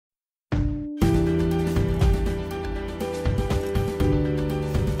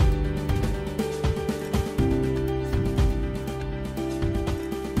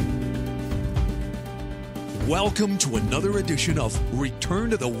Welcome to another edition of Return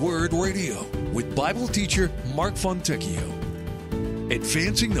to the Word Radio with Bible Teacher Mark Fontecchio.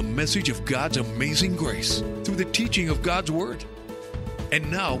 Advancing the message of God's amazing grace through the teaching of God's Word.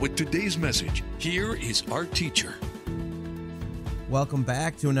 And now with today's message, here is our teacher. Welcome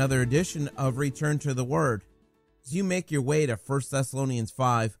back to another edition of Return to the Word. As you make your way to 1 Thessalonians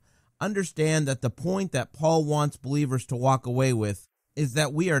 5, understand that the point that Paul wants believers to walk away with is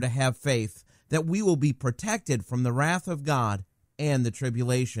that we are to have faith, that we will be protected from the wrath of God and the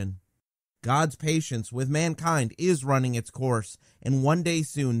tribulation. God's patience with mankind is running its course, and one day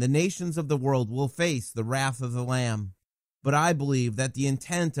soon the nations of the world will face the wrath of the Lamb. But I believe that the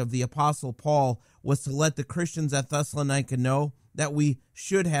intent of the Apostle Paul was to let the Christians at Thessalonica know that we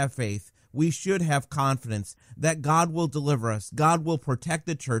should have faith, we should have confidence that God will deliver us, God will protect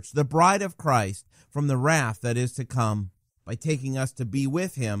the church, the bride of Christ, from the wrath that is to come by taking us to be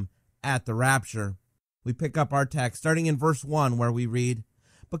with Him at the rapture. We pick up our text starting in verse 1 where we read,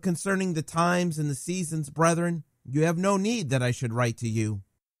 "But concerning the times and the seasons, brethren, you have no need that I should write to you.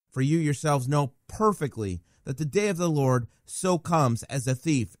 For you yourselves know perfectly that the day of the Lord so comes as a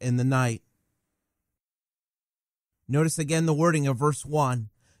thief in the night." Notice again the wording of verse 1.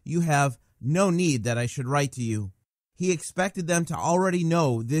 You have no need that I should write to you. He expected them to already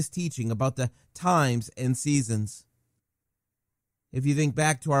know this teaching about the times and seasons. If you think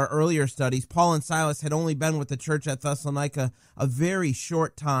back to our earlier studies, Paul and Silas had only been with the church at Thessalonica a very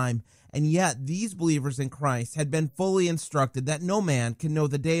short time, and yet these believers in Christ had been fully instructed that no man can know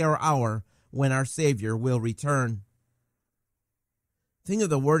the day or hour when our Savior will return. Think of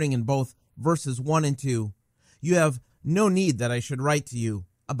the wording in both verses 1 and 2. You have no need that I should write to you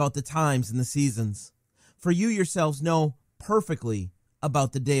about the times and the seasons, for you yourselves know perfectly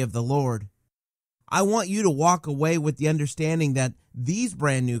about the day of the Lord. I want you to walk away with the understanding that these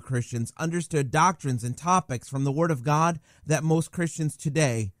brand new Christians understood doctrines and topics from the Word of God that most Christians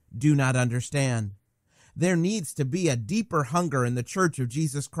today do not understand. There needs to be a deeper hunger in the Church of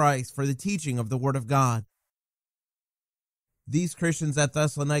Jesus Christ for the teaching of the Word of God. These Christians at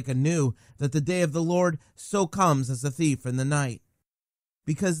Thessalonica knew that the day of the Lord so comes as a thief in the night,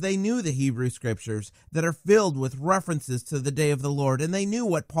 because they knew the Hebrew Scriptures that are filled with references to the day of the Lord, and they knew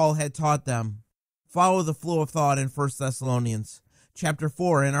what Paul had taught them. Follow the flow of thought in 1 Thessalonians. Chapter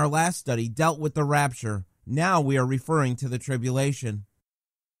 4 in our last study dealt with the rapture. Now we are referring to the tribulation.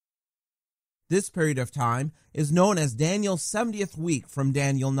 This period of time is known as Daniel's 70th week from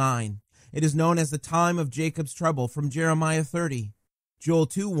Daniel 9. It is known as the time of Jacob's trouble from Jeremiah 30. Joel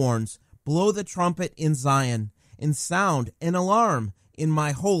 2 warns, "Blow the trumpet in Zion, and sound an alarm in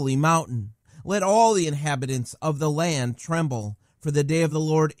my holy mountain. Let all the inhabitants of the land tremble. For the day of the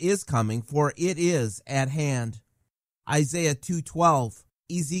Lord is coming, for it is at hand." Isaiah 2:12,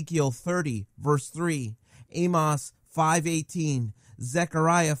 Ezekiel 30, verse 3, Amos 5:18,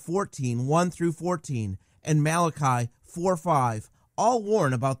 Zechariah 14, 1 through 14, and Malachi 4:5 all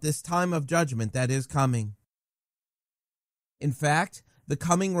warn about this time of judgment that is coming. In fact, the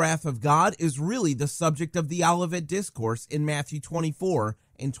coming wrath of God is really the subject of the Olivet Discourse in Matthew 24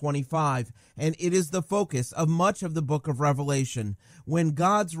 and 25, and it is the focus of much of the book of Revelation, when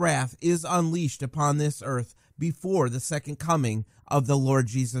God's wrath is unleashed upon this earth before the second coming of the Lord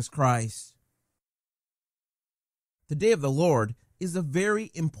Jesus Christ. The day of the Lord is a very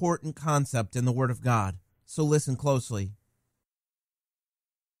important concept in the Word of God, so listen closely.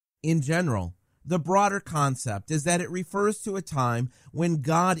 In general, the broader concept is that it refers to a time when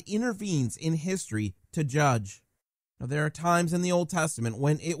God intervenes in history to judge. Now, there are times in the Old Testament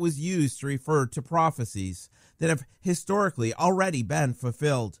when it was used to refer to prophecies that have historically already been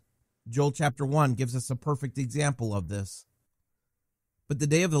fulfilled. Joel chapter 1 gives us a perfect example of this. But the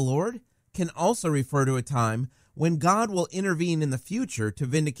day of the Lord can also refer to a time when God will intervene in the future to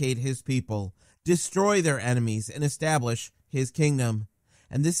vindicate His people, destroy their enemies, and establish His kingdom.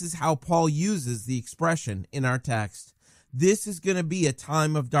 And this is how Paul uses the expression in our text. This is going to be a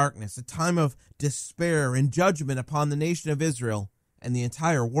time of darkness, a time of despair and judgment upon the nation of Israel and the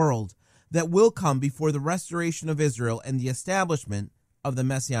entire world that will come before the restoration of Israel and the establishment of the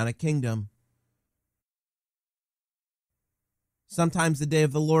Messianic kingdom. Sometimes the day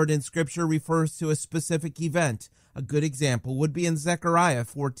of the Lord in Scripture refers to a specific event. A good example would be in Zechariah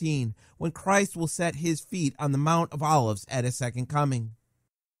 14, when Christ will set His feet on the Mount of Olives at His second coming.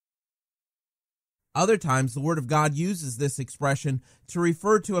 Other times, the Word of God uses this expression to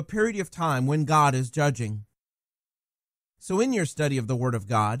refer to a period of time when God is judging. So in your study of the Word of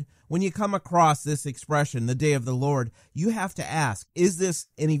God, when you come across this expression, the day of the Lord, you have to ask, is this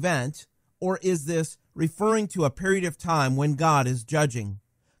an event, or is this referring to a period of time when God is judging?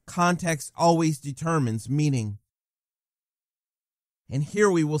 context always determines meaning. And here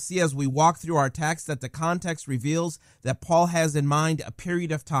we will see as we walk through our text that the context reveals that Paul has in mind a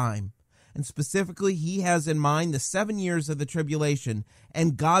period of time. And specifically, he has in mind the 7 years of the tribulation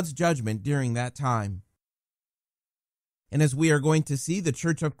and God's judgment during that time. And as we are going to see, the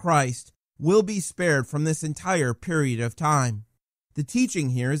Church of Christ will be spared from this entire period of time. The teaching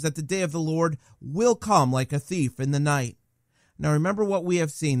here is that the day of the Lord will come like a thief in the night. Now remember what we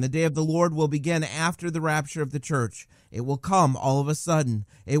have seen. The day of the Lord will begin after the rapture of the church. It will come all of a sudden.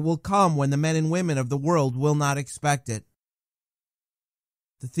 It will come when the men and women of the world will not expect it.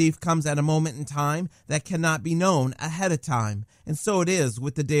 The thief comes at a moment in time that cannot be known ahead of time, and so it is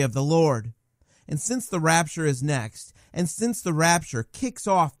with the day of the Lord. And since the rapture is next, and since the rapture kicks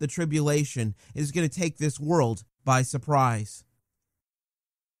off the tribulation, it is going to take this world by surprise.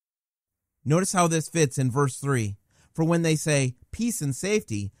 Notice how this fits in verse 3. For when they say peace and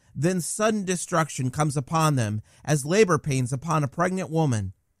safety, then sudden destruction comes upon them, as labor pains upon a pregnant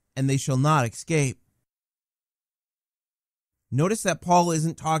woman, and they shall not escape. Notice that Paul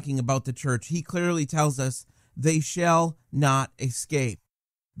isn't talking about the church. He clearly tells us they shall not escape.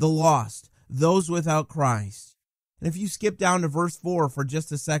 The lost, those without Christ. And if you skip down to verse 4 for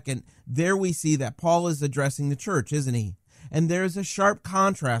just a second, there we see that Paul is addressing the church, isn't he? And there is a sharp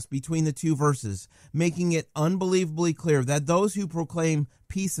contrast between the two verses, making it unbelievably clear that those who proclaim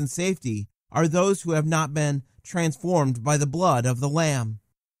peace and safety are those who have not been transformed by the blood of the Lamb.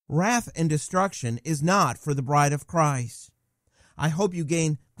 Wrath and destruction is not for the bride of Christ. I hope you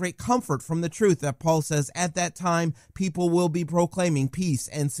gain great comfort from the truth that Paul says at that time people will be proclaiming peace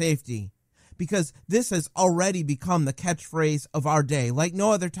and safety, because this has already become the catchphrase of our day like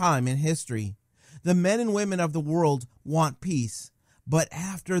no other time in history. The men and women of the world want peace, but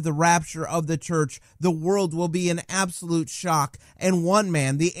after the rapture of the church, the world will be in absolute shock, and one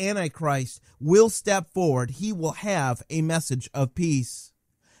man, the Antichrist, will step forward. He will have a message of peace.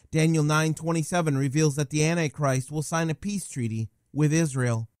 Daniel 9:27 reveals that the Antichrist will sign a peace treaty with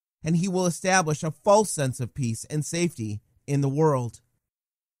Israel, and he will establish a false sense of peace and safety in the world.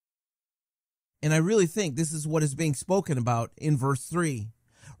 And I really think this is what is being spoken about in verse 3.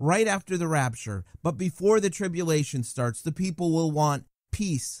 Right after the rapture, but before the tribulation starts, the people will want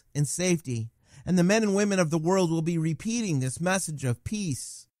peace and safety, and the men and women of the world will be repeating this message of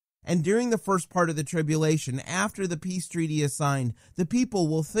peace. And during the first part of the tribulation, after the peace treaty is signed, the people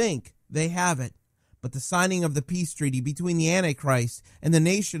will think they have it. But the signing of the peace treaty between the Antichrist and the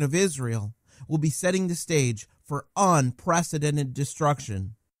nation of Israel will be setting the stage for unprecedented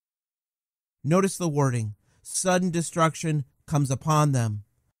destruction. Notice the wording, sudden destruction comes upon them.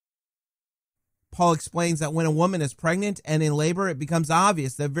 Paul explains that when a woman is pregnant and in labor, it becomes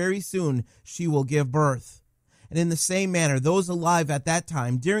obvious that very soon she will give birth. And in the same manner, those alive at that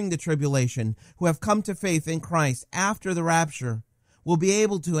time during the tribulation who have come to faith in Christ after the rapture will be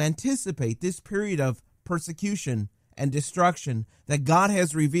able to anticipate this period of persecution and destruction that God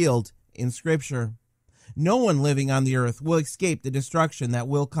has revealed in Scripture. No one living on the earth will escape the destruction that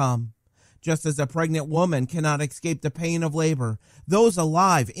will come. Just as a pregnant woman cannot escape the pain of labor, those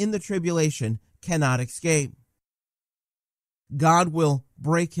alive in the tribulation cannot escape. God will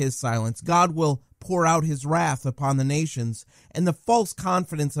break his silence. God will pour out his wrath upon the nations, and the false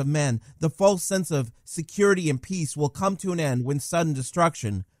confidence of men, the false sense of security and peace will come to an end when sudden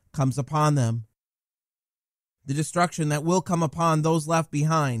destruction comes upon them. The destruction that will come upon those left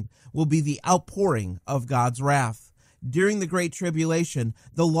behind will be the outpouring of God's wrath. During the Great Tribulation,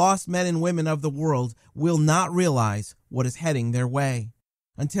 the lost men and women of the world will not realize what is heading their way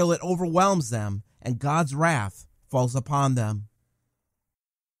until it overwhelms them and God's wrath falls upon them.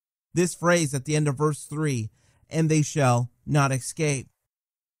 This phrase at the end of verse 3, and they shall not escape.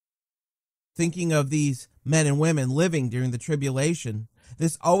 Thinking of these men and women living during the tribulation,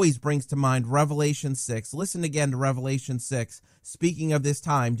 this always brings to mind Revelation 6. Listen again to Revelation 6, speaking of this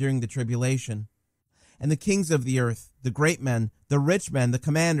time during the tribulation. And the kings of the earth, the great men, the rich men, the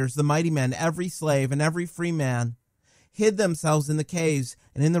commanders, the mighty men, every slave and every free man, hid themselves in the caves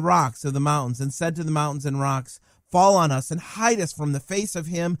and in the rocks of the mountains, and said to the mountains and rocks, fall on us and hide us from the face of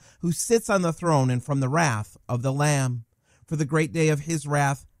him who sits on the throne and from the wrath of the Lamb. For the great day of his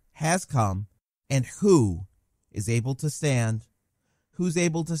wrath has come, and who is able to stand? Who's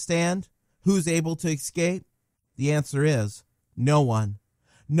able to stand? Who's able to escape? The answer is no one.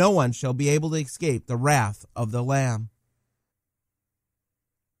 No one shall be able to escape the wrath of the Lamb.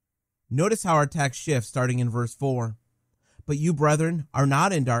 Notice how our text shifts starting in verse 4. But you, brethren, are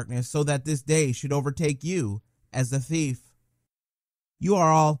not in darkness, so that this day should overtake you as a thief. You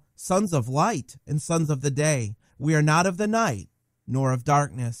are all sons of light and sons of the day. We are not of the night, nor of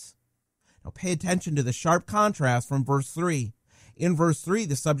darkness. Now pay attention to the sharp contrast from verse 3. In verse 3,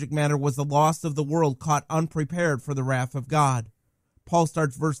 the subject matter was the lost of the world caught unprepared for the wrath of God. Paul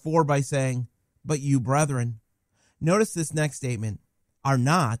starts verse 4 by saying, "But you, brethren," notice this next statement, "are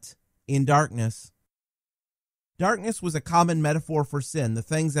not in darkness." Darkness was a common metaphor for sin, the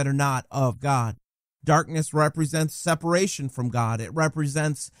things that are not of God. Darkness represents separation from God. It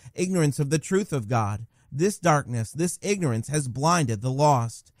represents ignorance of the truth of God. This darkness, this ignorance has blinded the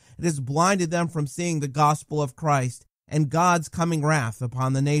lost. It has blinded them from seeing the gospel of Christ and God's coming wrath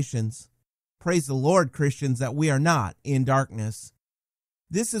upon the nations. Praise the Lord, Christians, that we are not in darkness.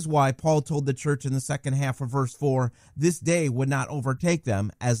 This is why Paul told the church in the second half of verse 4, this day would not overtake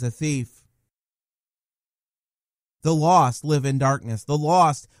them as a thief. The lost live in darkness. The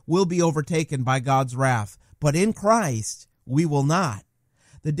lost will be overtaken by God's wrath, but in Christ we will not.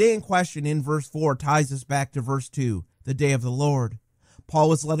 The day in question in verse 4 ties us back to verse 2, the day of the Lord. Paul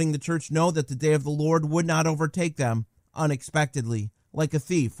was letting the church know that the day of the Lord would not overtake them unexpectedly, like a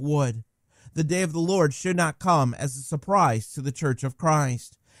thief would. The day of the Lord should not come as a surprise to the church of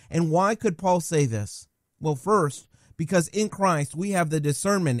Christ. And why could Paul say this? Well, first, because in Christ we have the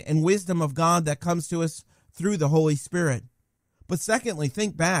discernment and wisdom of God that comes to us through the Holy Spirit. But secondly,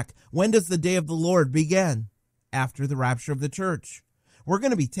 think back. When does the day of the Lord begin? After the rapture of the church. We're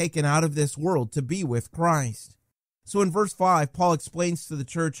going to be taken out of this world to be with Christ. So in verse 5, Paul explains to the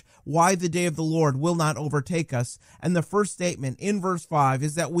church why the day of the Lord will not overtake us. And the first statement in verse 5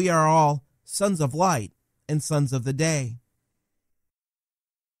 is that we are all sons of light and sons of the day.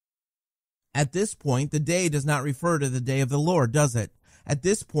 At this point, the day does not refer to the day of the Lord, does it? At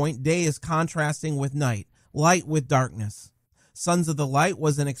this point, day is contrasting with night, light with darkness. Sons of the light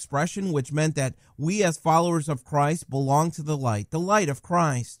was an expression which meant that we as followers of Christ belong to the light of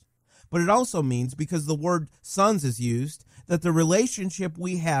Christ. But it also means, because the word sons is used, that the relationship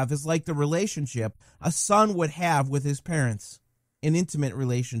we have is like the relationship a son would have with his parents. An intimate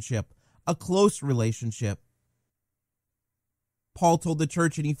relationship, a close relationship. Paul told the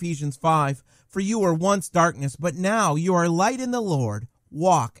church in Ephesians 5, "For you were once darkness, but now you are light in the Lord.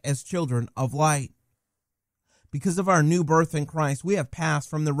 Walk as children of light." Because of our new birth in Christ, we have passed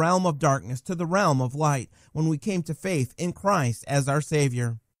from the realm of darkness to the realm of light when we came to faith in Christ as our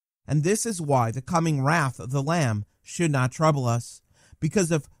Savior. And this is why the coming wrath of the Lamb should not trouble us, because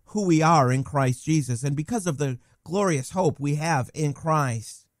of who we are in Christ Jesus and because of the glorious hope we have in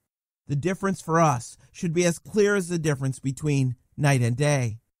Christ. The difference for us should be as clear as the difference between night and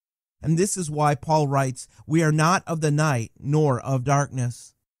day. And this is why Paul writes, "We are not of the night nor of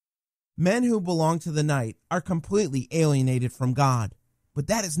darkness." Men who belong to the night are completely alienated from God, but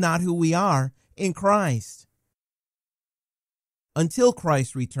that is not who we are in Christ. Until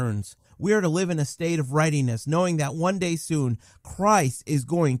Christ returns, we are to live in a state of readiness, knowing that one day soon Christ is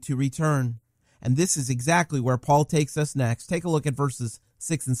going to return. And this is exactly where Paul takes us next. Take a look at verses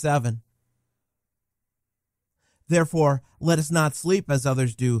 6 and 7. "Therefore, let us not sleep as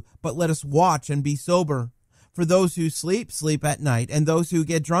others do, but let us watch and be sober. For those who sleep, sleep at night, and those who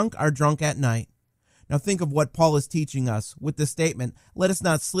get drunk are drunk at night." Now think of what Paul is teaching us with the statement, "Let us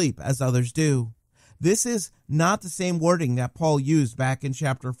not sleep as others do." This is not the same wording that Paul used back in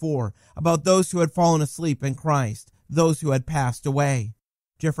chapter 4 about those who had fallen asleep in Christ, those who had passed away.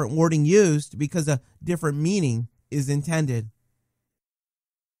 Different wording used because a different meaning is intended.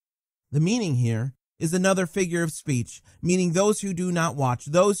 The meaning here is another figure of speech, meaning those who do not watch,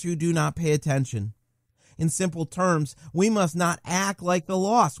 those who do not pay attention. In simple terms, we must not act like the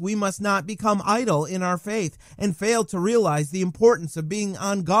lost. We must not become idle in our faith and fail to realize the importance of being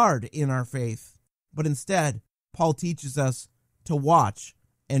on guard in our faith. But instead, Paul teaches us to watch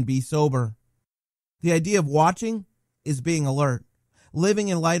and be sober. The idea of watching is being alert, living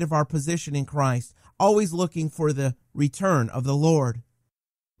in light of our position in Christ, always looking for the return of the Lord.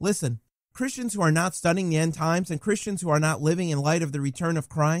 Listen, Christians who are not studying the end times and Christians who are not living in light of the return of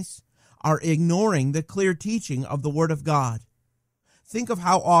Christ are ignoring the clear teaching of the Word of God. Think of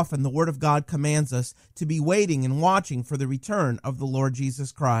how often the Word of God commands us to be waiting and watching for the return of the Lord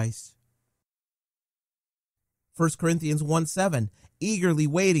Jesus Christ. 1 Corinthians 1:7, eagerly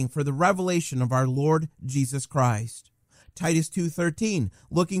waiting for the revelation of our Lord Jesus Christ. Titus 2:13,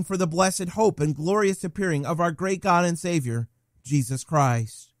 looking for the blessed hope and glorious appearing of our great God and Savior, Jesus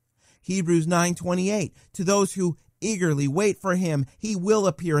Christ. Hebrews 9:28, to those who eagerly wait for him, he will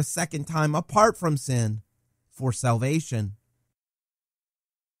appear a second time apart from sin for salvation.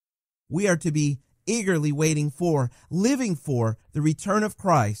 We are to be eagerly waiting for, living for the return of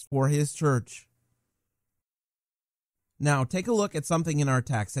Christ for his church. Now, take a look at something in our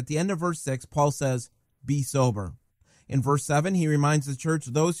text. At the end of verse 6, Paul says, "Be sober." In verse 7, he reminds the church,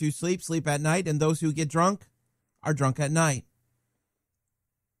 those who sleep, sleep at night, and those who get drunk are drunk at night.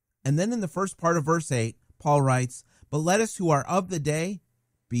 And then in the first part of verse 8, Paul writes, but let us who are of the day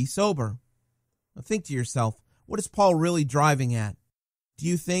be sober. Now think to yourself, what is Paul really driving at? Do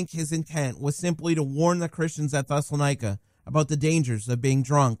you think his intent was simply to warn the Christians at Thessalonica about the dangers of being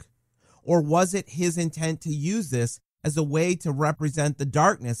drunk? Or was it his intent to use this as a way to represent the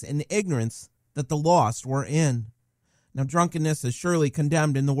darkness and ignorance that the lost were in? Now, drunkenness is surely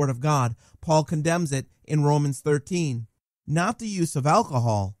condemned in the Word of God. Paul condemns it in Romans 13. Not the use of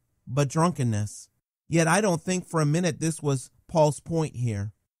alcohol, but drunkenness. Yet I don't think for a minute this was Paul's point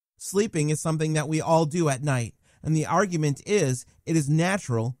here. Sleeping is something that we all do at night, and the argument is it is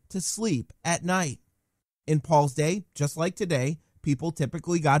natural to sleep at night. In Paul's day, just like today, people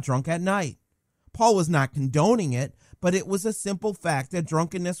typically got drunk at night. Paul was not condoning it, but it was a simple fact that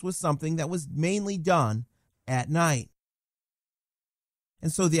drunkenness was something that was mainly done at night.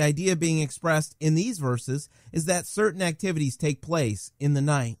 And so the idea being expressed in these verses is that certain activities take place in the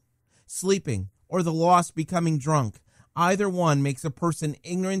night. Sleeping or the lost becoming drunk, either one makes a person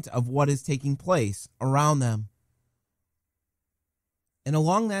ignorant of what is taking place around them. And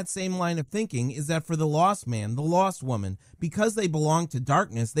along that same line of thinking is that for the lost man, the lost woman, because they belong to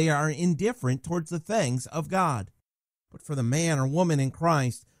darkness, they are indifferent towards the things of God. But for the man or woman in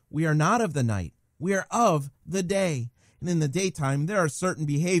Christ, we are not of the night, we are of the day. And in the daytime, there are certain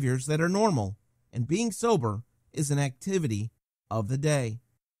behaviors that are normal, and being sober is an activity of the day.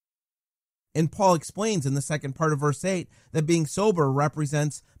 And Paul explains in the second part of verse 8 that being sober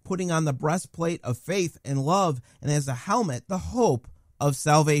represents putting on the breastplate of faith and love, and as a helmet, the hope of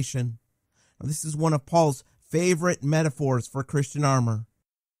salvation. Now, this is one of Paul's favorite metaphors for Christian armor.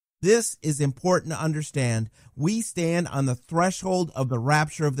 This is important to understand. We stand on the threshold of the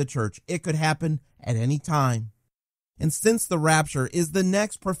rapture of the church. It could happen at any time. And since the rapture is the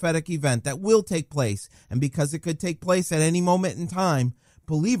next prophetic event that will take place, and because it could take place at any moment in time,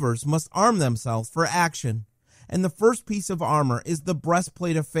 believers must arm themselves for action. And the first piece of armor is the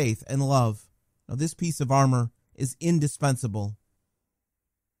breastplate of faith and love. Now, this piece of armor is indispensable.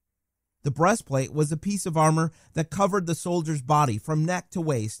 The breastplate was a piece of armor that covered the soldier's body from neck to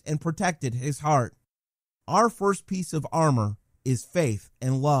waist and protected his heart. Our first piece of armor is faith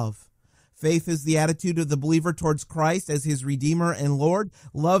and love. Faith is the attitude of the believer towards Christ as his Redeemer and Lord.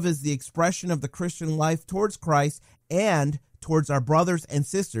 Love is the expression of the Christian life towards Christ and towards our brothers and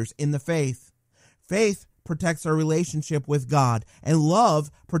sisters in the faith. Faith protects our relationship with God, and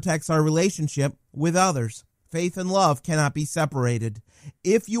love protects our relationship with others. Faith and love cannot be separated.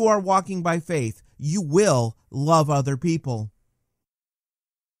 If you are walking by faith, you will love other people.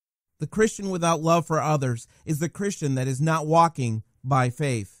 The Christian without love for others is the Christian that is not walking by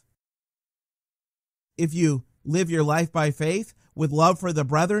faith. If you live your life by faith with love for the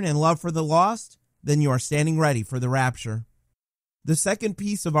brethren and love for the lost, then you are standing ready for the rapture. The second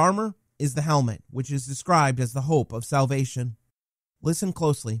piece of armor is the helmet, which is described as the hope of salvation. Listen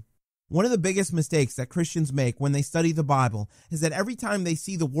closely. One of the biggest mistakes that Christians make when they study the Bible is that every time they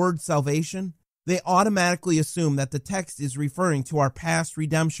see the word salvation, they automatically assume that the text is referring to our past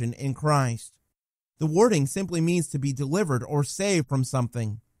redemption in Christ. The wording simply means to be delivered or saved from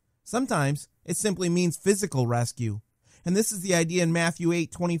something. Sometimes it simply means physical rescue. And this is the idea in Matthew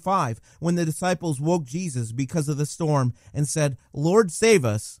 8:25, when the disciples woke Jesus because of the storm and said, "Lord, save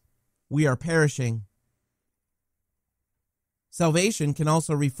us, we are perishing." Salvation can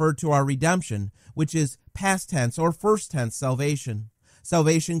also refer to our redemption, which is past tense or first tense salvation.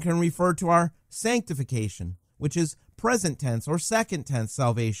 Salvation can refer to our sanctification, which is present tense or second tense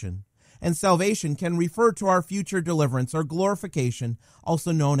salvation. And salvation can refer to our future deliverance or glorification,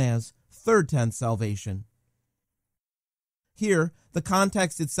 also known as third tense salvation. Here, the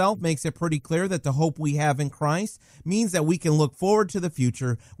context itself makes it pretty clear that the hope we have in Christ means that we can look forward to the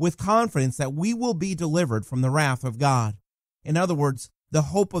future with confidence that we will be delivered from the wrath of God. In other words, the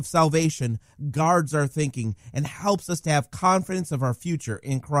hope of salvation guards our thinking and helps us to have confidence of our future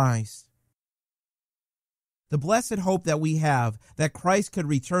in Christ. The blessed hope that we have that Christ could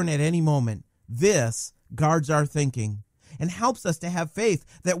return at any moment, this guards our thinking and helps us to have faith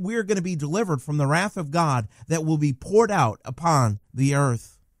that we're going to be delivered from the wrath of God that will be poured out upon the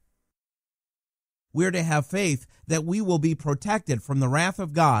earth. We're to have faith that we will be protected from the wrath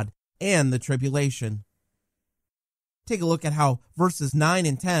of God and the tribulation. Take a look at how verses 9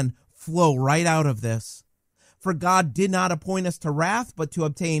 and 10 flow right out of this. For God did not appoint us to wrath, but to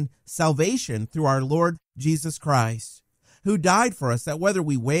obtain salvation through our Lord Jesus Christ, who died for us, that whether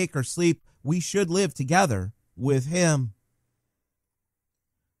we wake or sleep, we should live together with him.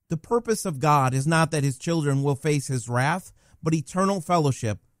 The purpose of God is not that his children will face his wrath, but eternal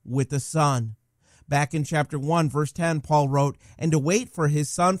fellowship with the Son. Back in chapter 1, verse 10, Paul wrote, "And to wait for his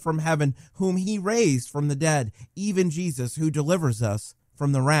Son from heaven, whom he raised from the dead, even Jesus, who delivers us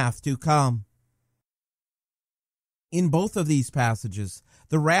from the wrath to come." In both of these passages,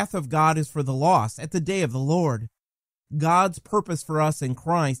 the wrath of God is for the lost at the day of the Lord. God's purpose for us in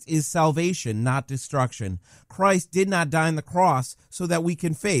Christ is salvation, not destruction. Christ did not die on the cross so that we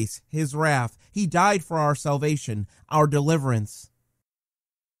can face his wrath. He died for our salvation, our deliverance.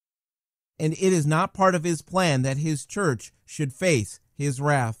 And it is not part of his plan that his church should face his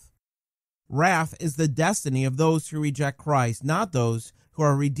wrath. Wrath is the destiny of those who reject Christ, not those who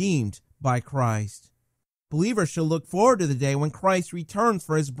are redeemed by Christ. Believers should look forward to the day when Christ returns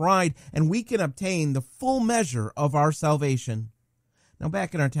for his bride and we can obtain the full measure of our salvation. Now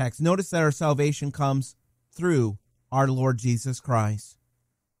back in our text, notice that our salvation comes through our Lord Jesus Christ.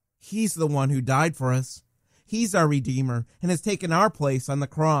 He's the one who died for us. He's our Redeemer and has taken our place on the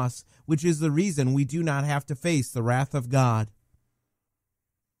cross, which is the reason we do not have to face the wrath of God.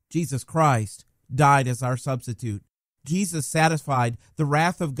 Jesus Christ died as our substitute. Jesus satisfied the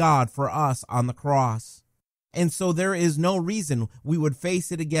wrath of God for us on the cross. And so there is no reason we would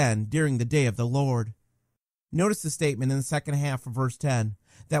face it again during the day of the Lord. Notice the statement in the second half of verse 10,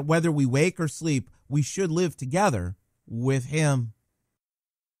 that whether we wake or sleep, we should live together with him.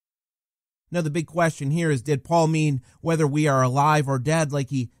 Now the big question here is, did Paul mean whether we are alive or dead like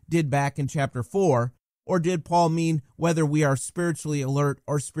he did back in chapter 4, or did Paul mean whether we are spiritually alert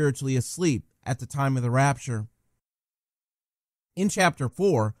or spiritually asleep at the time of the rapture? In chapter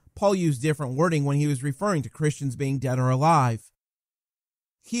 4, Paul used different wording when he was referring to Christians being dead or alive.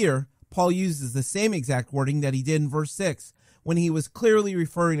 Here, Paul uses the same exact wording that he did in verse 6, when he was clearly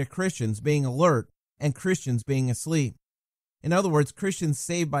referring to Christians being alert and Christians being asleep. In other words, Christians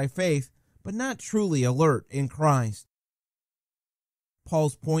saved by faith, but not truly alert in Christ.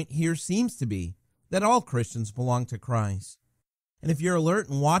 Paul's point here seems to be that all Christians belong to Christ. And if you're alert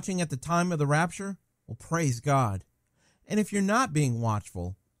and watching at the time of the rapture, well, praise God. And if you're not being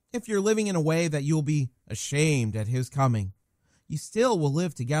watchful, if you're living in a way that you'll be ashamed at his coming, you still will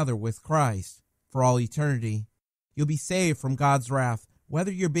live together with Christ for all eternity. You'll be saved from God's wrath,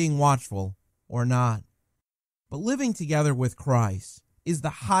 whether you're being watchful or not. But living together with Christ is the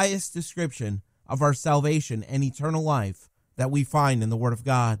highest description of our salvation and eternal life that we find in the Word of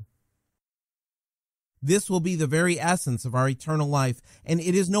God. This will be the very essence of our eternal life, and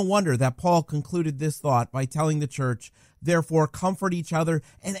it is no wonder that Paul concluded this thought by telling the church, "Therefore comfort each other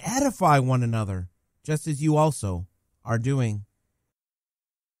and edify one another, just as you also are doing."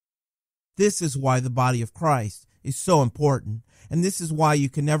 This is why the body of Christ is so important, and this is why you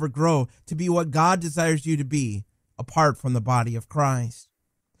can never grow to be what God desires you to be apart from the body of Christ.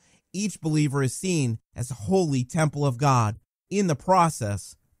 Each believer is seen as a holy temple of God in the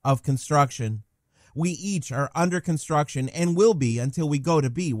process of construction. We each are under construction and will be until we go to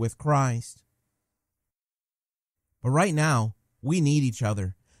be with Christ. But right now, we need each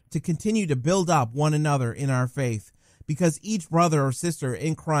other to continue to build up one another in our faith, because each brother or sister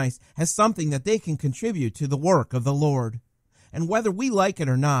in Christ has something that they can contribute to the work of the Lord. And whether we like it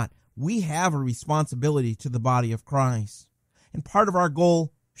or not, we have a responsibility to the body of Christ. And part of our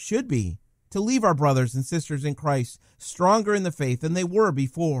goal should be to leave our brothers and sisters in Christ stronger in the faith than they were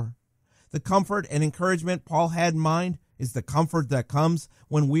before. The comfort and encouragement Paul had in mind is the comfort that comes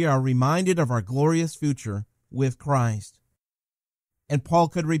when we are reminded of our glorious future with Christ. And Paul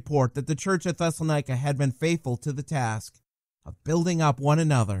could report that the church at Thessalonica had been faithful to the task of building up one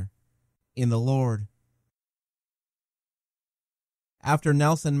another in the Lord. After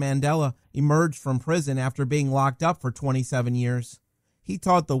Nelson Mandela emerged from prison after being locked up for 27 years, he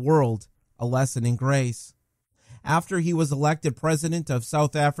taught the world a lesson in grace. After he was elected president of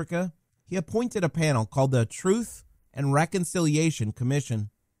South Africa, he appointed a panel called the Truth and Reconciliation Commission.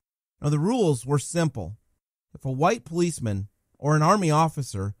 Now, the rules were simple. If a white policeman or an army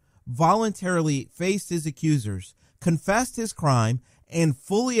officer voluntarily faced his accusers, confessed his crime, and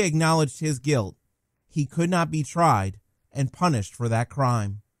fully acknowledged his guilt, he could not be tried and punished for that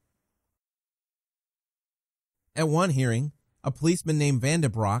crime. At one hearing, a policeman named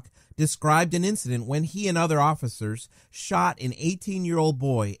Vandenbroek described an incident when he and other officers shot an 18-year-old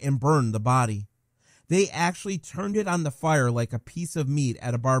boy and burned the body. They actually turned it on the fire like a piece of meat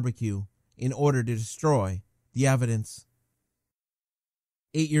at a barbecue in order to destroy the evidence.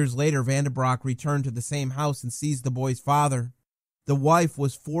 8 years later, Vandenbroek returned to the same house and seized the boy's father. The wife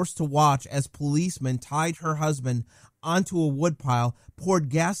was forced to watch as policemen tied her husband onto a woodpile, poured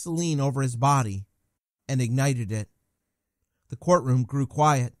gasoline over his body, and ignited it. The courtroom grew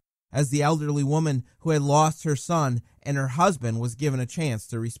quiet as the elderly woman who had lost her son and her husband was given a chance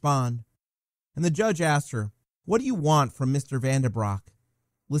to respond. And the judge asked her, "What do you want from Mr. Vanderbroek?"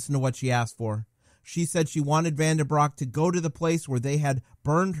 Listen to what she asked for. She said she wanted Vanderbroek to go to the place where they had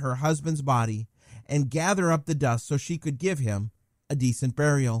burned her husband's body and gather up the dust so she could give him a decent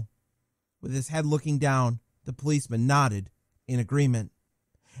burial. With his head looking down, the policeman nodded in agreement.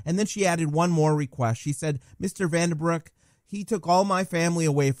 And then she added one more request. She said, "Mr. Vanderbroek, he took all my family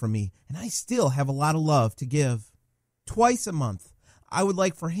away from me, and I still have a lot of love to give. Twice a month, I would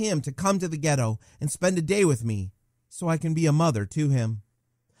like for him to come to the ghetto and spend a day with me so I can be a mother to him.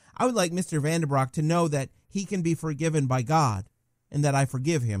 I would like Mr. Vanderbroek to know that he can be forgiven by God and that I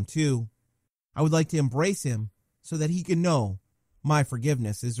forgive him too. I would like to embrace him so that he can know my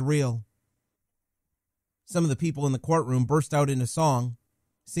forgiveness is real." Some of the people in the courtroom burst out into song,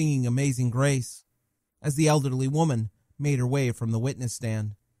 singing Amazing Grace, as the elderly woman made her way from the witness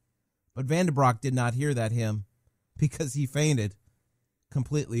stand. But Vanderbroek did not hear that hymn because he fainted,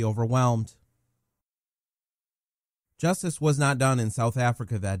 completely overwhelmed. Justice was not done in South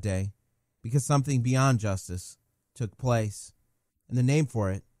Africa that day because something beyond justice took place, and the name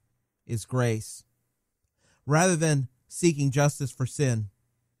for it is grace. Rather than seeking justice for sin,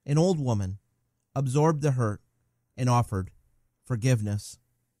 an old woman absorbed the hurt and offered forgiveness.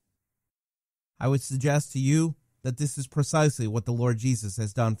 I would suggest to you that this is precisely what the Lord Jesus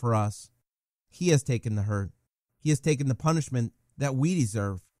has done for us. He has taken the hurt. He has taken the punishment that we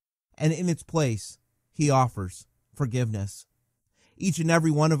deserve, and in its place, he offers forgiveness. Each and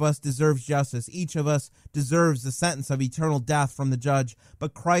every one of us deserves justice. Each of us deserves the sentence of eternal death from the judge,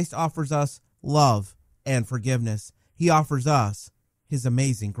 but Christ offers us love and forgiveness. He offers us his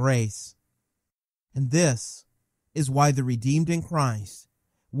amazing grace. And this is why the redeemed in Christ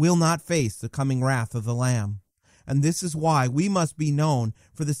will not face the coming wrath of the Lamb. And this is why we must be known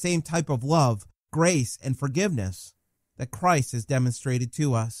for the same type of love, grace, and forgiveness that Christ has demonstrated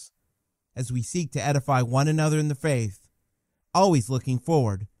to us as we seek to edify one another in the faith, always looking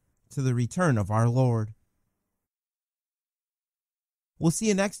forward to the return of our Lord. We'll see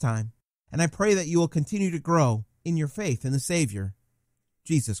you next time, and I pray that you will continue to grow in your faith in the Savior,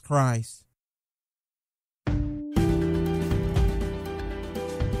 Jesus Christ.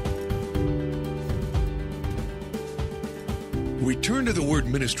 Return to the Word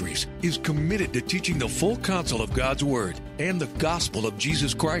Ministries is committed to teaching the full counsel of God's Word and the gospel of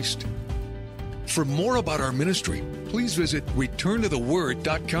Jesus Christ. For more about our ministry, please visit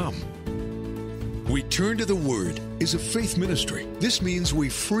returntotheword.com. Return to the Word is a faith ministry. This means we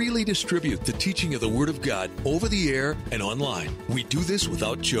freely distribute the teaching of the Word of God over the air and online. We do this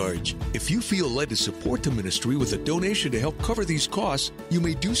without charge. If you feel led to support the ministry with a donation to help cover these costs, you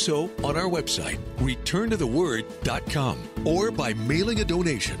may do so on our website, returntotheword.com, or by mailing a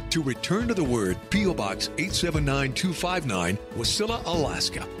donation to Return to the Word, P.O. Box 879259, Wasilla,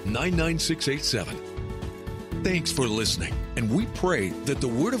 Alaska, 99687. Thanks for listening, and we pray that the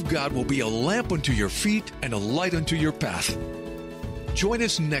Word of God will be a lamp unto your feet and a light unto your path. Join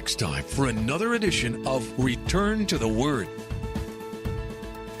us next time for another edition of Return to the Word.